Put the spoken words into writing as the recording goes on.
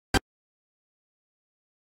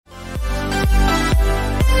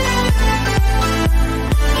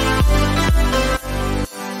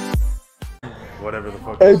whatever the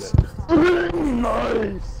fuck you said.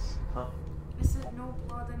 Nice! Huh? I said no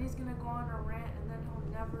blood, then he's gonna go on a rant and then he'll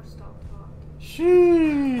never stop talking.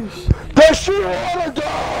 Sheesh! Does she wanna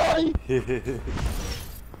die?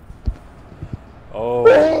 Oh.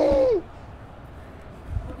 We're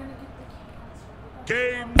gonna get the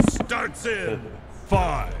Game starts in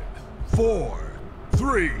 5, 4,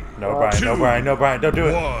 3. No, Brian, 2, no, Brian, no, Brian, don't do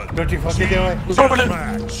it. 1. Don't you fucking do it.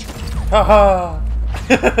 Match. Haha.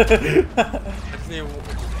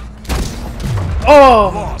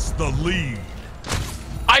 Oh! Lost the lead.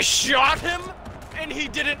 I shot him and he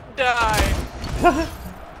didn't die.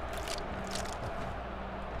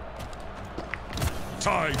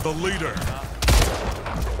 Tied the leader.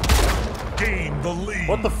 Gained the lead.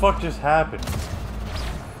 What the fuck just happened?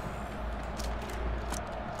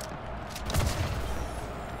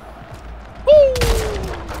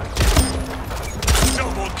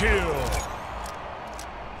 Double kill.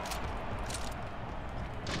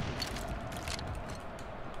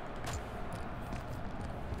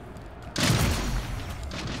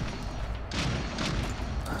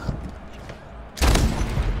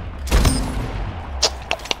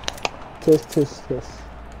 Test.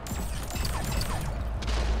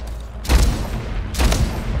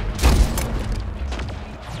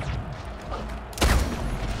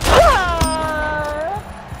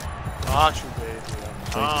 Got you, baby.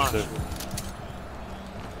 Thank you, sir.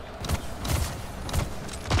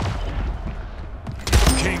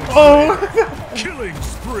 King Oh! killing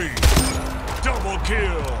spree. Double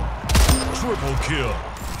kill. Triple kill.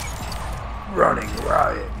 Running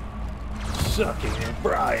riot. Sucking at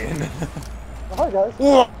Brian. Hi guys.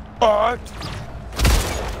 What?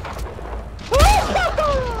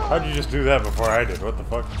 How'd you just do that before I did? What the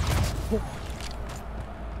fuck?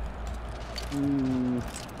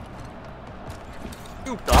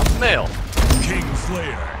 You got mail. King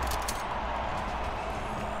Slayer.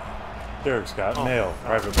 Derrick's got mail,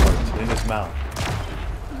 private parts, in his mouth.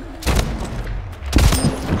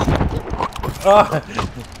 Ah!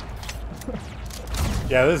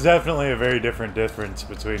 Yeah, there's definitely a very different difference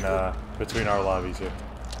between our lobbies here.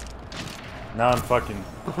 Now I'm fucking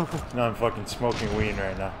smoking weed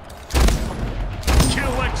right now.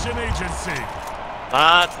 Collection agency.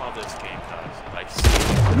 That's how this game does. I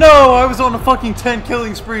see. No, I was on a fucking 10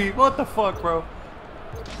 killing spree. What the fuck, bro?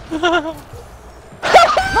 Not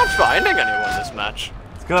finding anyone this match.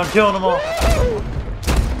 It's 'cause I'm killing them all.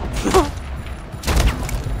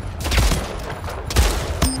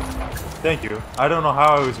 Thank you. I don't know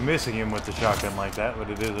how I was missing him with the shotgun like that, but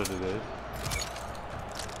it is what it is.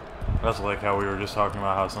 That's like how we were just talking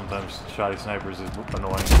about how sometimes shoddy snipers is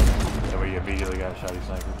annoying, and we immediately got shoddy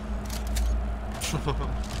snipers.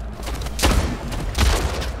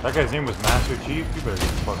 That guy's name was Master Chief. You better get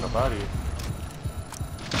the fuck up out of here.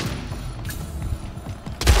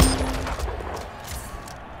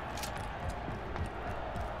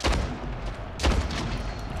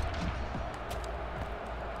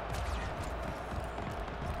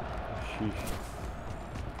 Sheesh.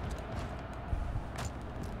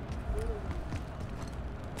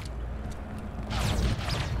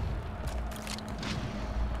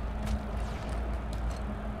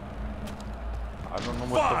 I don't know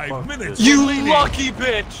what 5 the fuck minutes. this You leading. lucky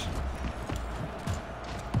bitch!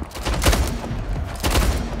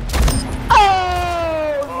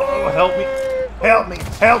 Oh, help me! Help me!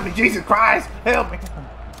 Help me! Jesus Christ! Help me!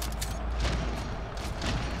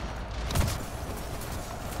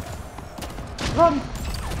 Run!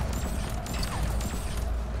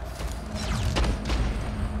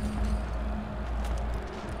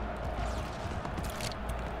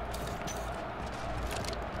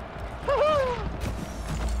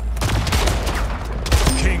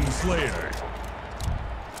 King Slayer.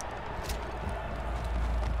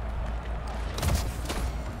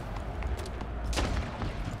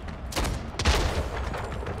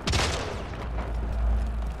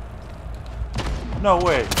 No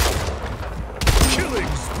way! Killing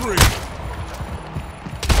spree.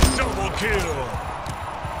 Double kill.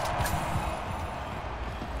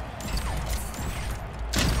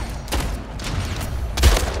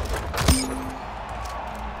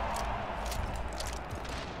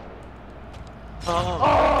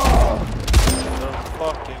 Oh. The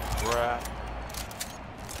fucking brat.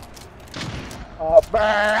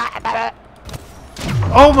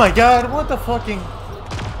 Oh my god, what the fucking...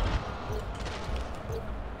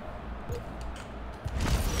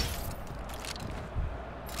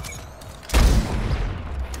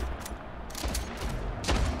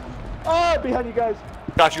 Ah, behind you guys.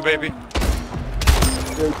 Got you, baby.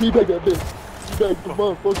 Yeah, teabag that bitch. Teabag the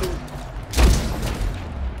motherfucker.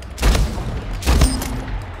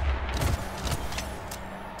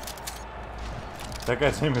 That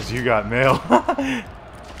guy's name is You Got Mail.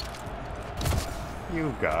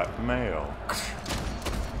 You got mail.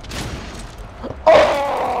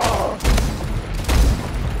 Oh!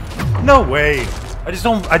 No way. I just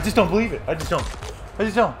don't believe it. I just don't.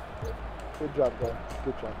 Good job, bro.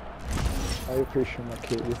 Good job. I appreciate my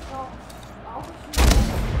kid.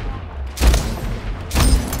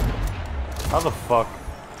 How the fuck?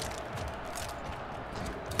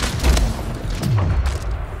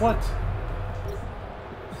 What?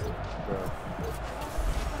 Bro.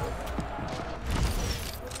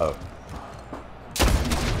 Oh.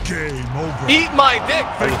 Game over. Eat my dick!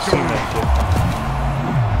 I just seen that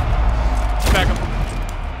Smack him.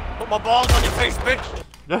 Put my balls on your face, bitch!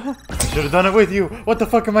 shit. I should have done it with you. What the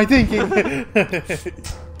fuck am I thinking?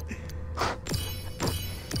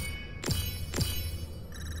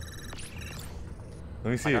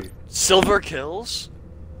 Let me see. Silver kills?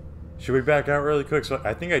 Should we back out really quick? So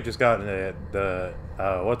I think I just got the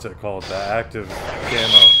what's it called? The active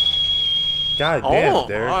camo. God damn,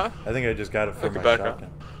 Derek. I think I just got it from my shotgun.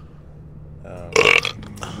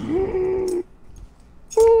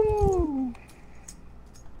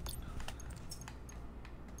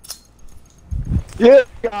 Yeah,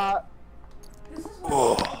 got.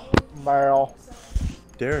 Meryl.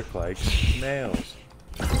 Derek likes males.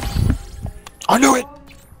 I knew it!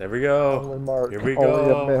 There we go. Only Mark. Here we Only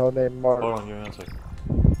go. a male named Mark. Hold on, give me 1 second.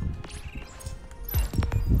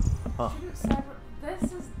 Huh. This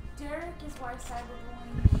is Derek is why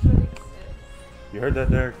cyberbullying should exist. You heard that,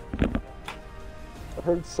 Derek? I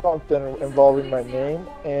heard something involving my name,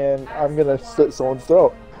 and I'm gonna slit someone's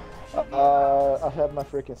throat. I have my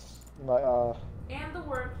freaking And the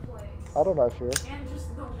workplace. I don't know if you're. And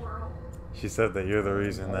just the world. She said that you're the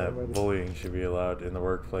reason that bullying should be allowed in the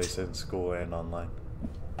workplace, in school, and online.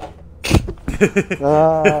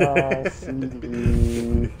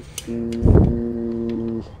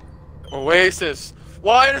 Oasis.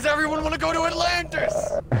 Why does everyone want to go to Atlantis?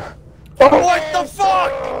 What the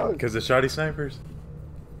fuck? Because the shoddy snipers?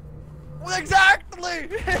 Exactly!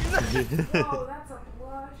 Oh, that's a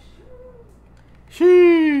blush.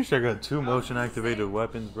 Sheesh! I got 2 motion activated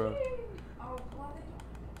weapons, bro. Oh, bloody.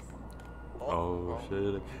 Oh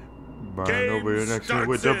shit. Burn Game over here next to me starts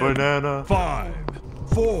with the in banana. 5,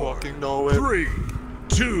 4, Fucking know it. 3,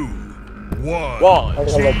 2, 1. One.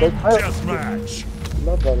 Team deathmatch.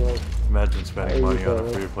 Love that word. Imagine spending money on a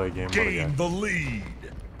free-to-play game. What a Gain guy. the lead.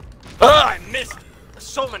 I missed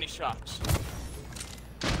so many shots.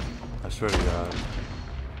 I swear to God.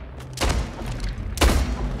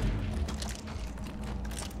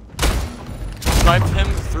 Sniped him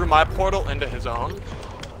through my portal into his own.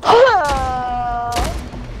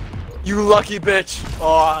 You lucky bitch.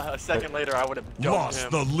 Oh, a second later I would have dumped Lost him.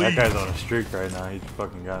 the That lead. guy's on a streak right now. He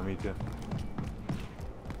fucking got me too.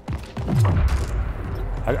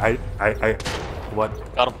 What?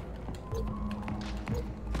 Got him.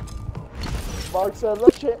 Mark said,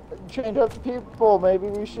 let's change up the people. Maybe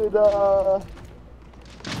we should, we'll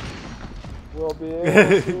be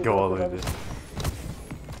able to Go all the way to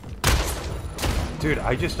Dude,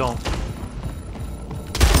 I just don't.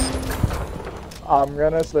 I'm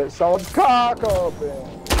gonna slit someone's cock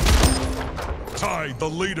open. Tied the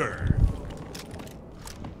leader.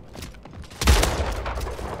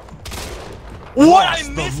 What? I Lost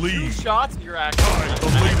the missed 2 lead. shots? You're actually. Tied the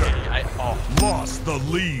leader. Oh, Lost the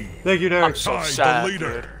lead. Thank you, Derek. I'm so Tied sad, the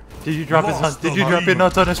leader. Did you drop his Lost nuts? Did the you drop your lead.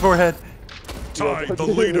 nuts on his forehead? Tied the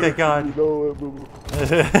leader. Thank God. You know it, boo.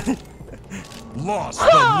 Lost the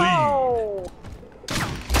lead.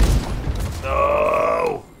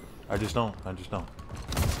 No. I just don't.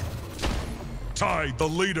 Tied the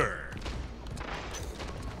leader.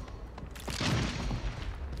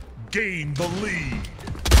 Gain the lead.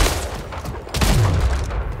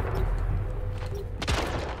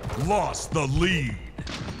 Lost the lead.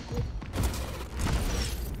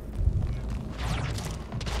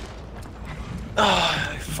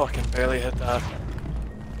 I fucking barely hit that.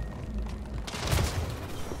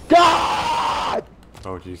 God!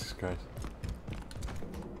 Oh Jesus Christ.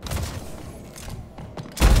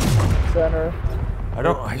 Center. I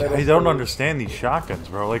don't understand these shotguns,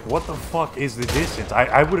 bro. Like, what the fuck is the distance?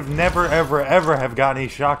 I would have never, ever, ever have gotten a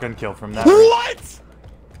shotgun kill from that. What?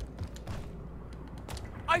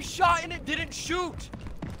 I shot and it didn't shoot.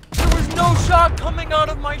 There was no shot coming out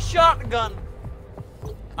of my shotgun.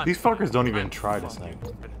 These fuckers don't even try to snipe.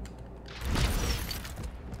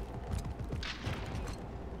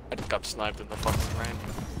 I just got sniped in the fucking rain.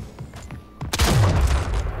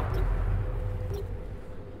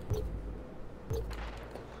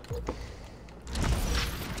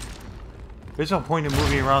 There's no point in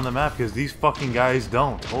moving around the map because these fucking guys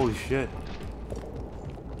don't. Holy shit.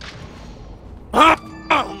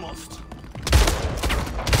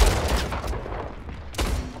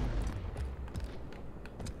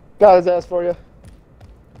 Got his ass for you.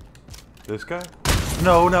 This guy?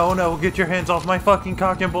 No, no, no. Get your hands off my fucking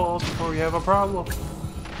cock and balls before we have a problem.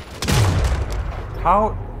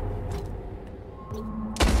 How?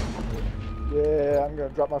 Yeah, I'm gonna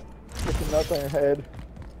drop my freaking nuts on your head.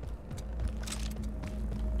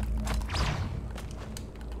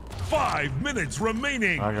 5 minutes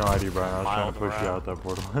remaining. I'm not gonna lie to you, Brian. I was trying to push you out that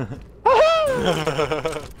portal.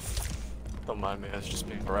 Don't mind me, I was just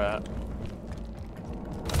being a rat.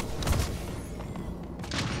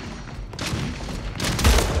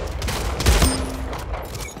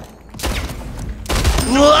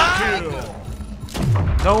 Kill.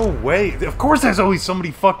 No way. Of course there's always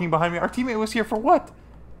somebody fucking behind me. Our teammate was here for what?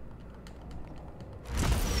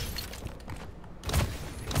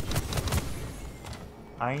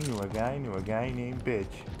 I knew a guy named Bitch.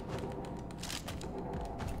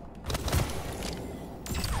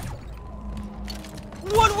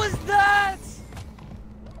 What was that?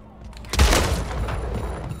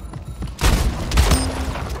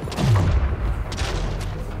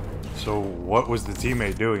 So what was the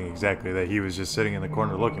teammate doing exactly that he was just sitting in the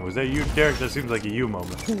corner looking? Was that you, Derek? That seems like a you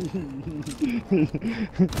moment.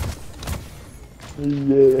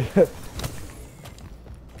 Yeah.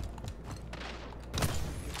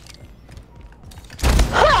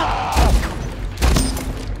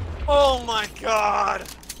 Oh my god!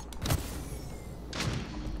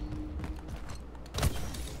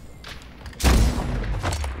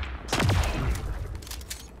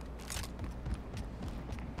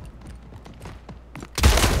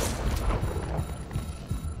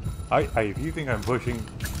 If you think I'm pushing...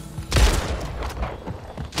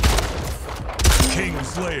 King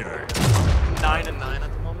Slayer. 9 and 9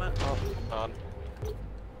 at the moment. Oh god.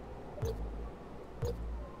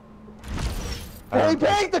 Hey,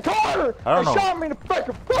 take the car! I don't know. Shot me in the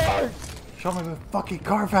fucking car! Show me the fucking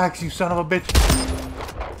Carfax, you son of a bitch!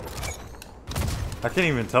 I can't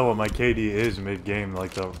even tell what my KD is mid-game.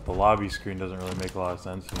 Like, the lobby screen doesn't really make a lot of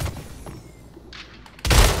sense.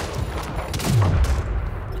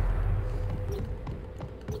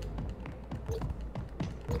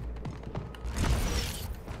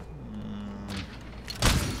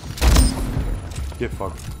 Get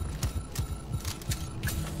fucked.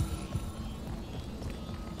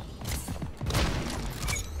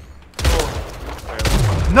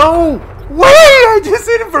 No! Way! I just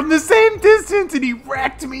hit him from the same distance and he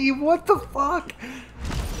wrecked me! What the fuck?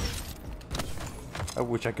 I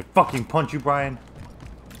wish I could fucking punch you, Brian.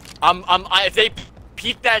 If they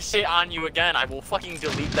peek that shit on you again, I will fucking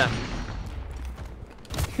delete them.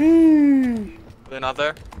 They're not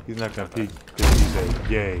there? He's not gonna peek because he's a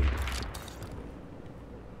gay.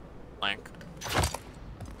 Blank.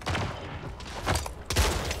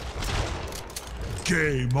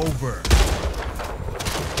 Game over.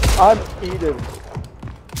 I'm eating.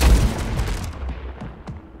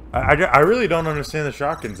 I really don't understand the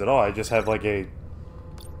shotguns at all. I just have like a...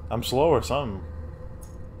 I'm slow or something.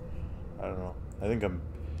 I don't know. I think I've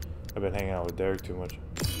been hanging out with Derek too much.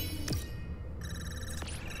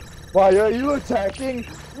 Why are you attacking?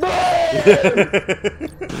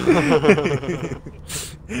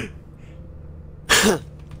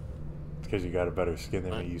 Because you got a better skin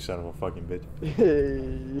than me, you son of a fucking bitch.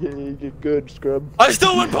 Hey, get good, scrub. I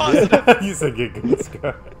still went positive! You said get good,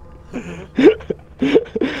 Scott.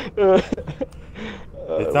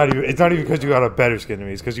 It's not even because you got a better skin than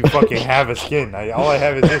me. It's because you fucking have a skin. All I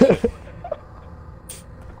have is this shit.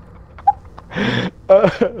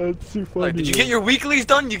 That's too funny. Like, did you get your weeklies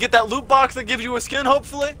done? You get that loot box that gives you a skin,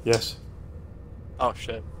 hopefully? Yes. Oh,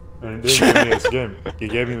 shit. And it didn't give me a skin.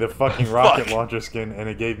 It gave me the fucking rocket launcher skin, and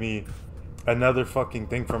it gave me another fucking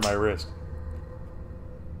thing for my wrist.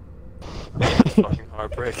 That's fucking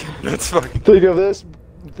heartbreaking. That's fucking... Think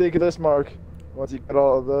of this, Mark. Once you get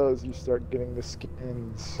all of those, you start getting the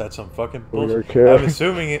skins. That's some fucking We bullshit. don't care. I'm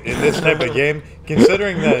assuming in this type of game,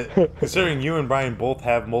 considering you and Brian both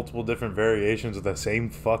have multiple different variations of the same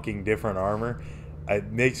fucking different armor,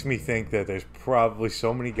 it makes me think that there's probably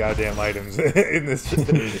so many goddamn items in this.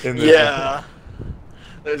 Yeah.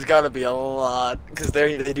 There's gotta be a lot, because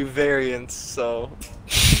they do variants, so...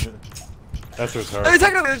 That's what's hard. I mean,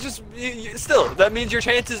 technically, it's just still. That means your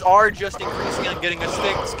chances are just increasing on getting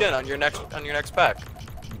a skin on your next pack.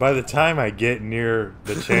 By the time I get near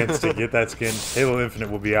the chance to get that skin, Halo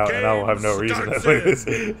Infinite will be out, and I will have no reason to play this.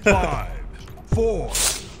 5, 4,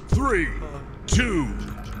 3, 2,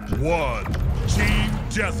 1. Team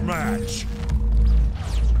deathmatch.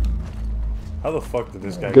 How the fuck did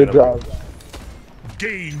this guy Good get up? job.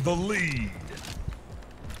 Gain the lead.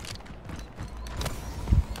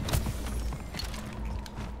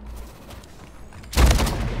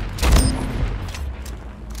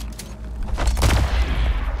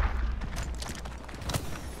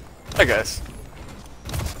 guys.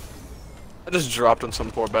 I just dropped on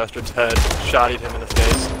some poor bastard's head, shotted him in the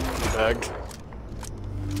face, he begged.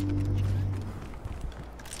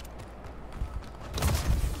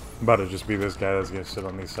 About to just be this guy that's gonna sit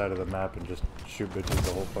on the side of the map and just shoot bitches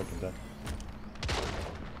the whole fucking time.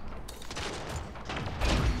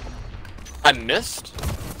 I missed?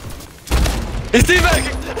 He's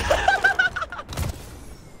teabagging!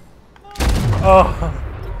 Oh!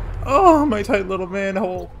 Oh, my tight little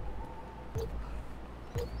manhole.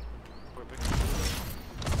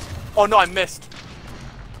 Oh no, I missed.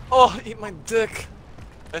 Oh, eat my dick.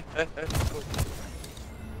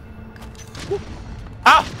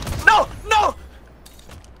 Ah! No! No!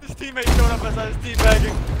 His teammate showed up as I was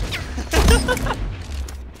teabagging.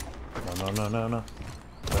 No.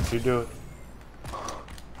 Don't you do it.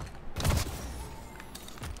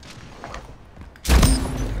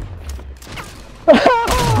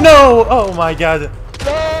 No! Oh my god.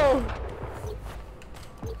 No!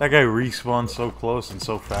 That guy respawned so close and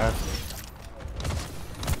so fast.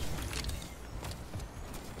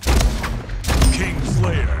 King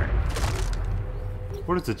Slayer.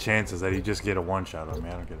 What is the chances that he just get a one-shot on me?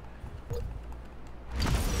 I don't get it.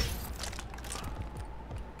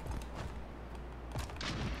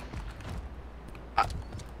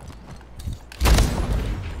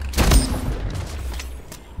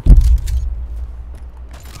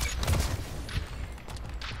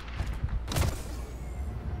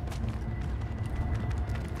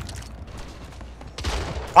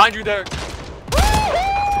 Behind you, Derek.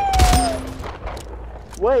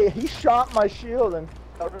 Wait, he shot my shield and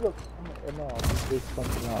got rid of. No, he did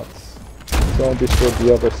something else. Don't destroy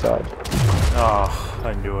the other side. Oh,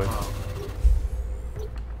 I knew it.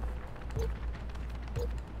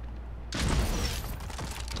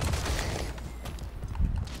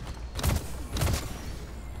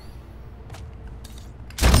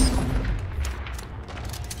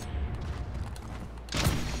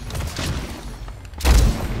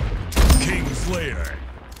 King Slayer.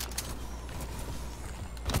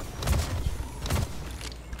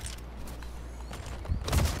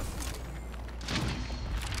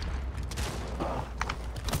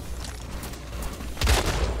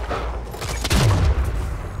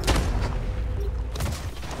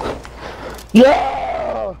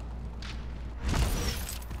 Yeah!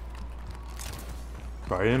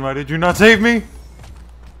 Brian, why did you not save me?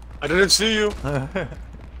 I didn't see you.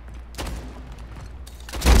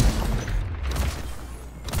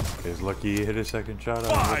 He's lucky he hit his second shot. I was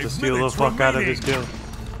about to 5 steal the minutes fuck out of his remaining. kill.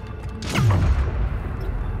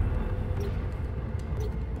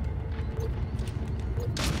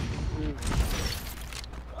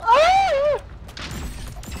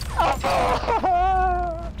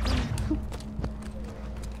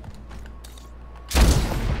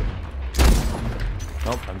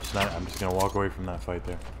 Nope, I'm just gonna walk away from that fight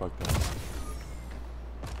there. Fuck that.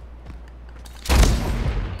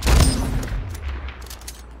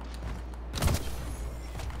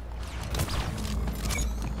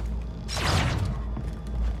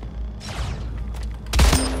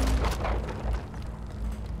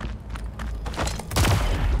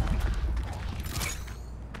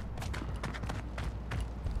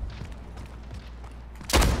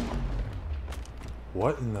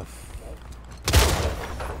 What in the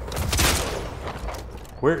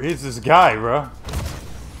Where is this guy, bro?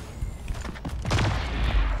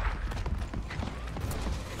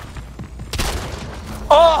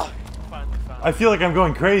 Oh! Finally found I feel like I'm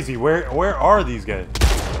going crazy. Where are these guys?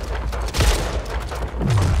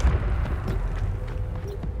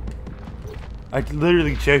 I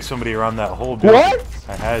literally chased somebody around that whole building. What?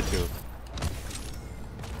 I had to.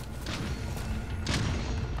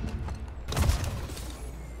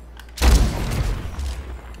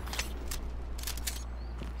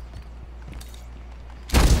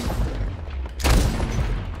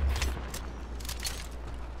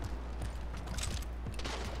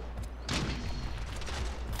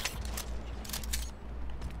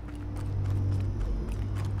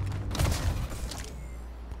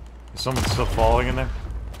 Is someone still falling in there?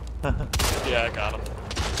 Yeah, I got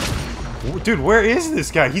him. Dude, where is this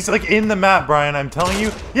guy? He's like in the map, Brian, I'm telling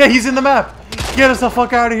you. Yeah, he's in the map. Get us the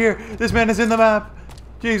fuck out of here. This man is in the map.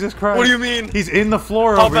 Jesus Christ. What do you mean? He's in the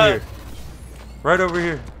floor How over bad? here. Right over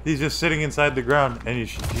here. He's just sitting inside the ground, and he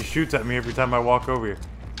shoots at me every time I walk over here.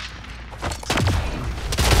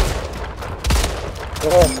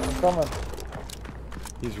 Oh, I'm coming.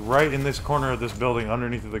 He's right in this corner of this building,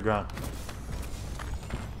 underneath of the ground.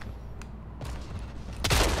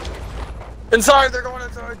 Inside, they're going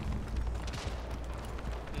inside.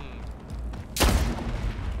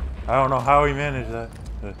 I don't know how he managed that.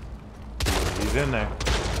 But he's in there.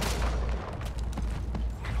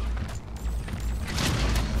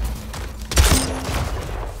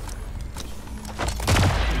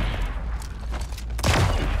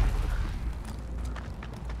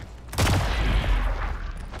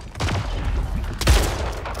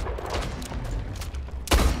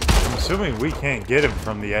 assuming we can't get him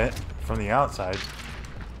from the outside.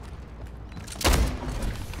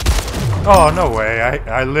 Oh, no way.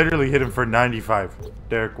 I literally hit him for 95.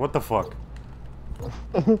 Derek, what the fuck?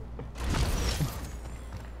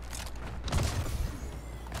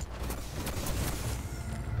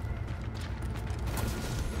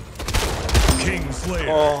 King Slayer.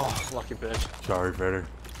 Oh, lucky bitch. Sorry, Vader.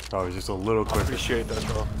 Probably just a little I quicker. appreciate that,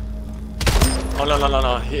 bro. Oh, no.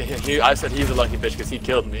 I said he's a lucky bitch because he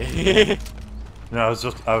killed me. No,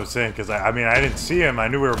 I was saying, because I mean, I didn't see him. I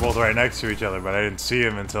knew we were both right next to each other, but I didn't see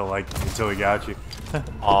him until he got you.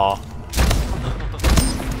 Aw.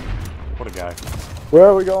 What a guy. Where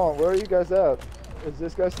are we going? Where are you guys at? Is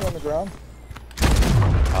this guy still on the ground?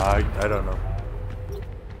 I don't know.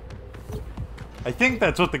 I think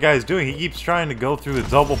that's what the guy's doing. He keeps trying to go through the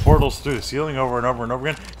double portals through the ceiling over and over and over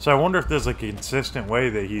again. So I wonder if there's like a consistent way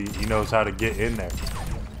that he knows how to get in there.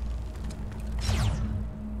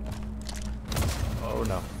 Oh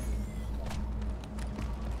no.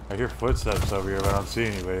 I hear footsteps over here, but I don't see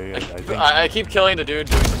anybody. I keep killing the dude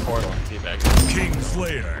doing the portal and teabagging. King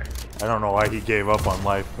Slayer. I don't know why he gave up on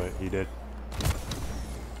life, but he did.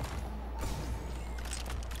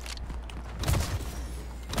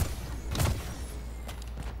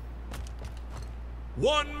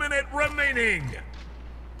 One minute remaining.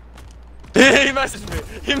 He messaged me.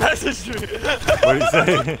 What did he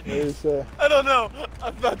say? What did he say? I don't know.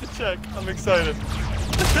 I'm about to check. I'm excited.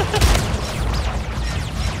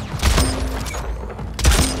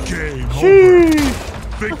 Game over.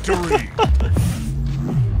 Victory.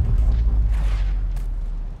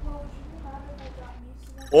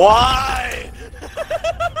 Why?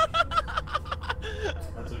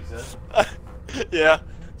 That's what he said? Yeah.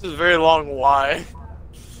 This is a very long why.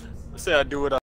 Let's say I do it.